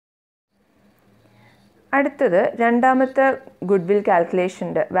അടുത്തത് രണ്ടാമത്തെ goodwill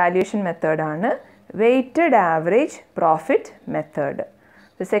കാൽക്കുലേഷൻ്റെ valuation മെത്തേഡാണ് weighted average profit method.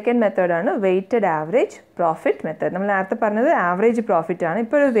 Second മെത്തേഡാണ് വെയ്റ്റഡ് ആവറേജ് പ്രോഫിറ്റ് മെത്തേഡ്. നമ്മൾ നേരത്തെ പറഞ്ഞത് ആവറേജ് പ്രോഫിറ്റ് ആണ്,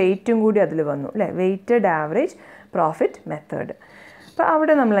 ഇപ്പോൾ ഒരു വെയ്റ്റും കൂടി അതിൽ വന്നു അല്ലേ, വെയ്റ്റഡ് ആവറേജ് പ്രോഫിറ്റ് മെത്തേഡ്. അപ്പോൾ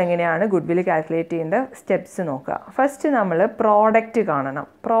അവിടെ നമ്മൾ എങ്ങനെയാണ് ഗുഡ്വിൽ കാൽക്കുലേറ്റ് ചെയ്യേണ്ട സ്റ്റെപ്സ് നോക്കുക. ഫസ്റ്റ് നമ്മൾ പ്രോഡക്റ്റ് കാണണം.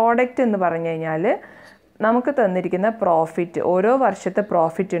 പ്രോഡക്റ്റ് എന്ന് പറഞ്ഞു കഴിഞ്ഞാൽ നമുക്ക് തന്നിരിക്കുന്ന പ്രോഫിറ്റ്, ഓരോ വർഷത്തെ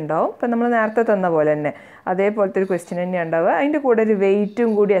പ്രോഫിറ്റ് ഉണ്ടാവും. ഇപ്പം നമ്മൾ നേരത്തെ തന്ന പോലെ തന്നെ അതേപോലത്തെ ഒരു ക്വസ്റ്റ്യൻ തന്നെ ഉണ്ടാവുക. അതിൻ്റെ കൂടെ ഒരു വെയ്റ്റും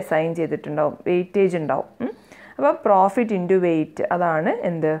കൂടി അസൈൻ ചെയ്തിട്ടുണ്ടാവും, വെയ്റ്റേജ് ഉണ്ടാവും. അപ്പോൾ പ്രോഫിറ്റ് ഇൻറ്റു വെയ്റ്റ്, അതാണ്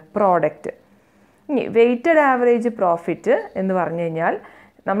എന്ത് പ്രോഡക്റ്റ്. ഇനി വെയ്റ്റഡ് ആവറേജ് പ്രോഫിറ്റ് എന്ന് പറഞ്ഞു കഴിഞ്ഞാൽ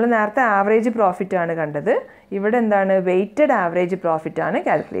നമ്മൾ നേരത്തെ ആവറേജ് പ്രോഫിറ്റ് ആണ് കണ്ടത്, ഇവിടെ എന്താണ് വെയ്റ്റഡ് ആവറേജ് പ്രോഫിറ്റ് ആണ്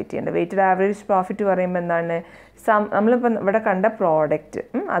കാൽക്കുലേറ്റ് ചെയ്യേണ്ടത്. വെയ്റ്റഡ് ആവറേജ് പ്രോഫിറ്റ് പറയുമ്പോൾ എന്താണ് നമ്മളിപ്പോൾ ഇവിടെ കണ്ട പ്രോഡക്റ്റ്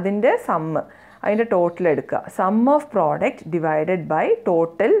അതിൻ്റെ സമ്മ്, അതിൻ്റെ ടോട്ടൽ എടുക്കുക. Some of product divided by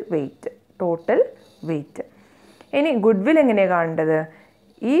total weight. ഇനി ഗുഡ്വിൽ എങ്ങനെയാണ് കാണേണ്ടത്?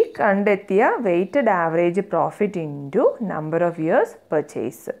 ഈ കണ്ടെത്തിയ weighted average profit into number of years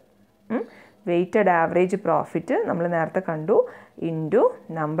purchase. Weighted average profit നമ്മൾ നേരത്തെ കണ്ടു into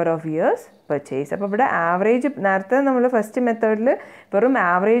number of years purchase. അപ്പോൾ ഇവിടെ ആവറേജ്, നേരത്തെ നമ്മൾ ഫസ്റ്റ് മെത്തേഡിൽ വെറും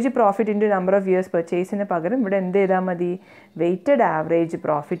average profit into number of years പർച്ചേസിന് പകരം ഇവിടെ എന്ത് ചെയ്താൽ മതി? Weighted average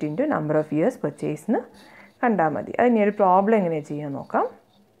profit into number of years പർച്ചേസിന് കണ്ടാൽ മതി. അതിന് ഒരു പ്രോബ്ലം എങ്ങനെയാണ് ചെയ്യാൻ നോക്കാം.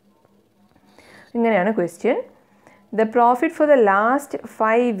 ഇങ്ങനെയാണ് question. The profit for the last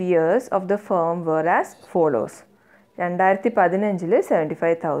 5 years of the firm were as follows. 2015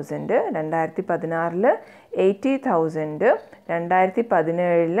 75,000, 2016 80,000,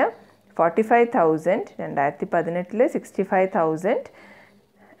 2017 45,000, 2018 65,000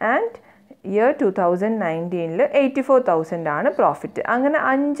 and year 2019 84,000 ആണ് പ്രോഫിറ്റ്. അങ്ങനെ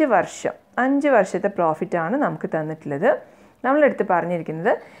 5 വർഷത്തെ പ്രോഫിറ്റാണ് നമുക്ക് തന്നിട്ടുള്ളത്. നമ്മളെടുത്ത്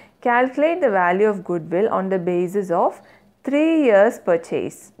പറഞ്ഞിരിക്കുന്നത് calculate the value of goodwill on the basis of 3 years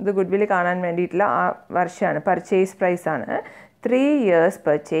purchase. ഇത് ഗുഡ്വിൽ കാണാൻ വേണ്ടിയിട്ടുള്ള ആ വർഷമാണ്, പർച്ചേസ് പ്രൈസ് ആണ്. 3 years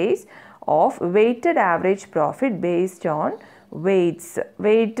purchase of weighted average profit based on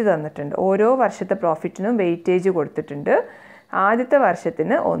weight തന്നിട്ടുണ്ട്. ഓരോ വർഷത്തെ പ്രോഫിറ്റിനും വെയ്റ്റേജ് കൊടുത്തിട്ടുണ്ട്. ആദ്യത്തെ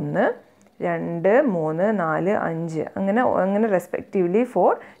വർഷത്തിന് 1, 2, 3, 4, 5 അങ്ങനെ റെസ്പെക്റ്റീവ്ലി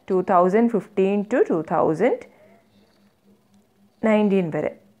ഫോർ 2015 to 2019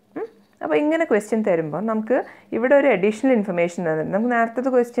 വരെ. അപ്പോൾ ഇങ്ങനെ ക്വസ്റ്റ്യൻ തരുമ്പോൾ നമുക്ക് ഇവിടെ ഒരു അഡീഷണൽ ഇൻഫർമേഷൻ തന്നിട്ടുണ്ട്. നമുക്ക് നേരത്തെ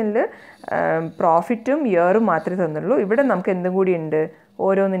ക്വസ്റ്റ്യനിൽ പ്രോഫിറ്റും ഇയറും മാത്രമേ തന്നുള്ളൂ. ഇവിടെ നമുക്ക് എന്തും കൂടി ഉണ്ട്,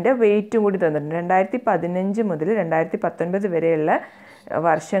 ഓരോന്നിൻ്റെ വെയ്റ്റും കൂടി തന്നിട്ടുണ്ട്. 2015 മുതൽ 2019 വരെയുള്ള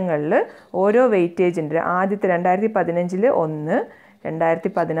വർഷങ്ങളിൽ ഓരോ വെയ്റ്റേജ് ഉണ്ട്. ആദ്യത്തെ 2015 1,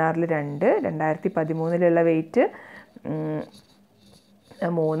 2016 2, 2013 വെയ്റ്റ്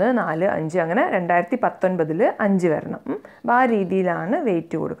 3, 4, 5 അങ്ങനെ 2019 5 വരണം. അപ്പോൾ ആ രീതിയിലാണ്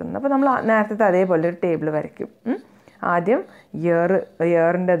വെയ്റ്റ് കൊടുക്കുന്നത്. അപ്പോൾ നമ്മൾ നേരത്തെ അതേപോലെ ഒരു ടേബിൾ വരയ്ക്കും. ആദ്യം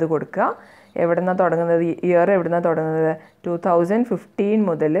ഇയറിൻ്റെ അത് കൊടുക്കുക. എവിടെ നിന്നാണ് തുടങ്ങുന്നത്? ഇയർ എവിടെ നിന്നാണ് തുടങ്ങുന്നത്? 2015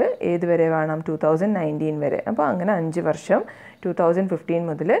 മുതൽ ഏത് വരെ വേണം? 2019 വരെ. അപ്പോൾ അങ്ങനെ 5 വർഷം 2015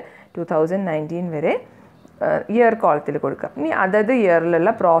 മുതൽ 2019 വരെ ഇയർ കോളത്തിൽ കൊടുക്കുക. ഇനി അതത് ഇയറിലുള്ള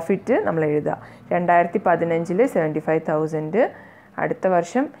പ്രോഫിറ്റ് നമ്മൾ എഴുതുക. 2015 75,000, അടുത്ത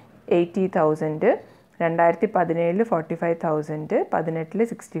വർഷം 80,000, 2017 45,000, 2018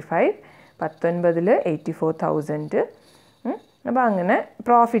 65, 2019 84,000. അപ്പോൾ അങ്ങനെ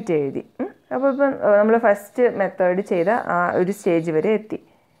പ്രോഫിറ്റ് എഴുതി. അപ്പോൾ ഇപ്പം നമ്മൾ ഫസ്റ്റ് മെത്തേഡ് ചെയ്ത ആ ഒരു സ്റ്റേജ് വരെ എത്തി.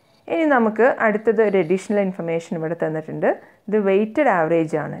 ഇനി നമുക്ക് അടുത്തത് ഒരു അഡീഷണൽ ഇൻഫർമേഷൻ ഇവിടെ തന്നിട്ടുണ്ട്. ഇത് വെയ്റ്റഡ്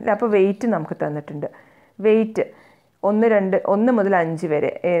ആവറേജ് ആണ് അല്ലേ. അപ്പോൾ വെയ്റ്റ് നമുക്ക് തന്നിട്ടുണ്ട്. വെയ്റ്റ് 1 മുതൽ 5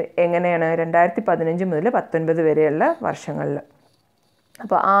 വരെ എങ്ങനെയാണ്? 2015 മുതൽ 2019 വരെയുള്ള വർഷങ്ങളിൽ.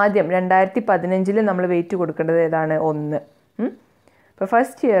 അപ്പോൾ ആദ്യം 2015 നമ്മൾ വെയ്റ്റ് കൊടുക്കേണ്ടത് ഏതാണ്? 1. അപ്പോൾ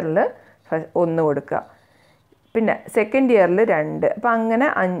ഫസ്റ്റ് ഇയറിൽ 1 കൊടുക്കുക. പിന്നെ സെക്കൻഡ് ഇയറിൽ 2. അപ്പോൾ അങ്ങനെ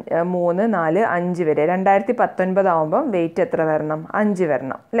 3, 4, 5 വരെ. 2019 ആകുമ്പം വെയ്റ്റ് എത്ര വരണം? 5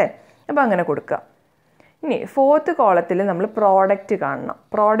 വരണം അല്ലേ. അപ്പോൾ അങ്ങനെ കൊടുക്കുക. ഇനി ഫോർത്ത് കോളത്തിൽ നമ്മൾ പ്രോഡക്റ്റ് കാണണം.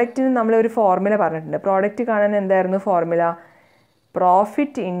 പ്രോഡക്റ്റിന് നമ്മളൊരു ഫോർമുല പറഞ്ഞിട്ടുണ്ട്. പ്രോഡക്റ്റ് കാണാൻ എന്തായിരുന്നു ഫോർമുല?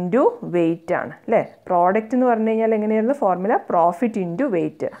 പ്രോഫിറ്റ് ഇൻറ്റു വെയ്റ്റ് ആണ് അല്ലേ. പ്രോഡക്റ്റ് എന്ന് പറഞ്ഞു കഴിഞ്ഞാൽ എങ്ങനെയായിരുന്നു ഫോർമുല? Profit into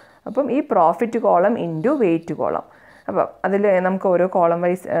weight. അപ്പം ഈ profit column into weight column. അപ്പം അതിൽ നമുക്ക് ഓരോ കോളം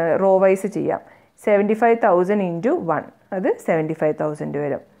വൈസ് റോ വൈസ് ചെയ്യാം. 75,000 ഇൻറ്റു 1, അത് 75,000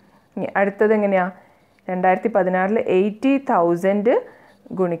 വരും. ഇനി അടുത്തത് എങ്ങനെയാണ്? 2016 80,000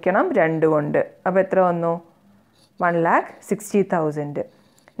 ഗുണിക്കണം 2 കൊണ്ട്. അപ്പോൾ എത്ര വന്നു? 1,60,000.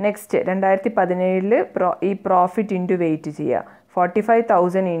 നെക്സ്റ്റ് 2017 ഈ പ്രോഫിറ്റ് ഇൻറ്റു വെയ്റ്റ് ചെയ്യുക.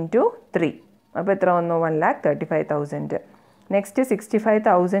 45,000 ഇൻറ്റു 3, അപ്പോൾ എത്ര വന്നു? 1,35,000. Next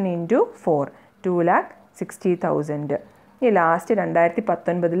 65,000 into 4, 2,60,000. ഈ last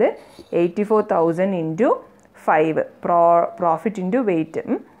 2019 84,000 into 5 profit into wait.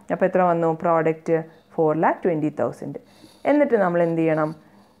 അപ്പോൾ എത്ര വന്നു? പ്രോഡക്റ്റ് 4,20,000. എന്നിട്ട് നമ്മൾ എന്ത് ചെയ്യണം?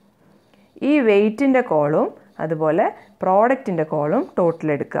 ഈ വെയിറ്റിൻ്റെ കോളും അതുപോലെ പ്രോഡക്റ്റിൻ്റെ കോളും ടോട്ടൽ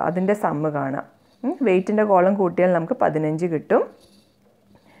എടുക്കുക, അതിൻ്റെ സമ്മ് കാണാം. വെയിറ്റിൻ്റെ കോളം കൂട്ടിയാൽ നമുക്ക് 15 കിട്ടും.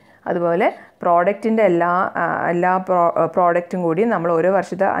 അതുപോലെ പ്രോഡക്റ്റിൻ്റെ എല്ലാ പ്രോഡക്റ്റും കൂടി നമ്മൾ ഓരോ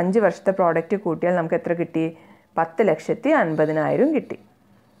വർഷത്തെ 5 വർഷത്തെ പ്രോഡക്റ്റ് കൂട്ടിയാൽ നമുക്ക് എത്ര കിട്ടി? 10,50,000 കിട്ടി.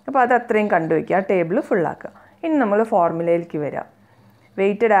 അപ്പോൾ അത് അത്രയും കണ്ടുവയ്ക്കുക, ആ ടേബിൾ ഫുള്ളാക്കുക. ഇനി നമ്മൾ ഫോർമുലയിലേക്ക് വരാം.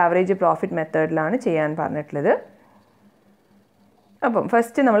 വെയ്റ്റഡ് ആവറേജ് പ്രോഫിറ്റ് മെത്തേഡിലാണ് ചെയ്യാൻ പറഞ്ഞിട്ടുള്ളത്. അപ്പം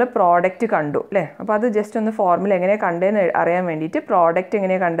ഫസ്റ്റ് നമ്മൾ പ്രോഡക്റ്റ് കണ്ടു അല്ലേ? അപ്പോൾ അത് ജസ്റ്റ് ഒന്ന് ഫോർമുല എങ്ങനെയാണ് കണ്ടതെന്ന് അറിയാൻ വേണ്ടിയിട്ട് പ്രോഡക്റ്റ്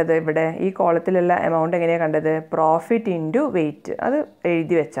എങ്ങനെയാണ് കണ്ടത്? ഇവിടെ ഈ കോളത്തിലുള്ള എമൗണ്ട് എങ്ങനെയാണ് കണ്ടത്? പ്രോഫിറ്റ് ഇൻറ്റു വെയിറ്റ്, അത്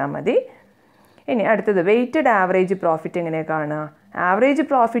എഴുതി വെച്ചാൽ മതി. ഇനി അടുത്തത് വെയ്റ്റഡ് ആവറേജ് പ്രോഫിറ്റ് എങ്ങനെയാണ് കാണുക? Average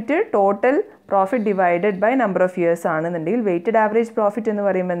profit total profit divided by number of years ആണെന്നുണ്ടെങ്കിൽ വെയ്റ്റഡ് ആവറേജ് പ്രോഫിറ്റ് എന്ന്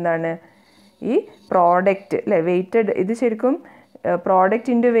പറയുമ്പോൾ എന്താണ്? ഈ പ്രോഡക്റ്റ് അല്ലേ, വെയ്റ്റഡ്, ഇത് ശരിക്കും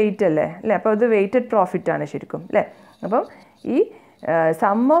പ്രോഡക്റ്റ് ഇൻറ്റു വെയിറ്റ് അല്ലേ? അപ്പോൾ അത് വെയ്റ്റഡ് പ്രോഫിറ്റ് ആണ് ശരിക്കും അല്ലേ? അപ്പം ഈ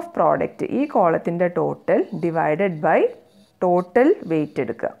സം ഓഫ് പ്രോഡക്റ്റ്, ഈ കോളത്തിൻ്റെ total divided by total wait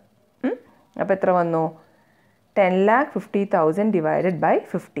എടുക്കുക. അപ്പോൾ എത്ര വന്നു? 10,50,000 ഡിവൈഡഡ് ബൈ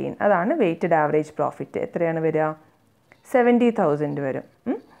 15, അതാണ് വെയ്റ്റഡ് ആവറേജ് പ്രോഫിറ്റ്. എത്രയാണ് വരിക? 70,000 വരും.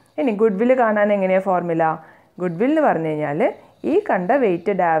 ഇനി ഗുഡ്വിൽ കാണാൻ എങ്ങനെയാണ് ഫോർമുല? ഗുഡ്വിൽ എന്ന് പറഞ്ഞു കഴിഞ്ഞാൽ ഈ കണ്ട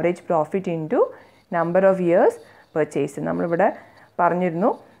weighted average profit into number of years purchase. നമ്മളിവിടെ പറഞ്ഞിരുന്നു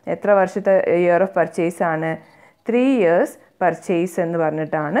എത്ര വർഷത്തെ ഇയർ ഓഫ് പർച്ചേസ് ആണ്? 3 years പർച്ചേസ് എന്ന്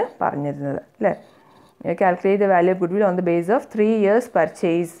പറഞ്ഞിട്ടാണ് പറഞ്ഞിരുന്നത് അല്ലേ? Calculate the value of goodwill on the base of 3 years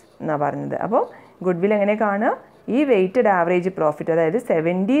purchase എന്നാണ് പറഞ്ഞത്. അപ്പോൾ ഗുഡ്വിൽ എങ്ങനെ കാണുക? ഈ വെയ്റ്റഡ് ആവറേജ് പ്രോഫിറ്റ്, അതായത്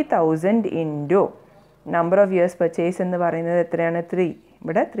 70,000 into number of years purchase എന്ന് പറയുന്നത് എത്രയാണ്? 3.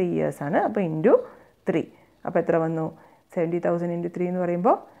 ഇവിടെ 3 years ആണ്. അപ്പോൾ ഇൻറ്റു 3. അപ്പോൾ എത്ര വന്നു? 70,000 ഇൻറ്റു 3 എന്ന്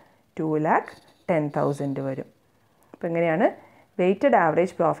പറയുമ്പോൾ 2,10,000 വരും. അപ്പോൾ എങ്ങനെയാണ് വെയ്റ്റഡ്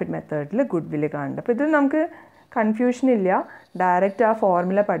ആവറേജ് പ്രോഫിറ്റ് മെത്തേഡിൽ ഗുഡ്വിൽ കാണേണ്ടത്? അപ്പോൾ ഇത് നമുക്ക് കൺഫ്യൂഷൻ ഇല്ല, ഡയറക്റ്റ് ആ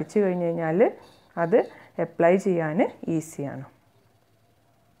ഫോർമുല പഠിച്ചു കഴിഞ്ഞ് കഴിഞ്ഞാൽ അത് അപ്ലൈ ചെയ്യാൻ ഈസിയാണ്.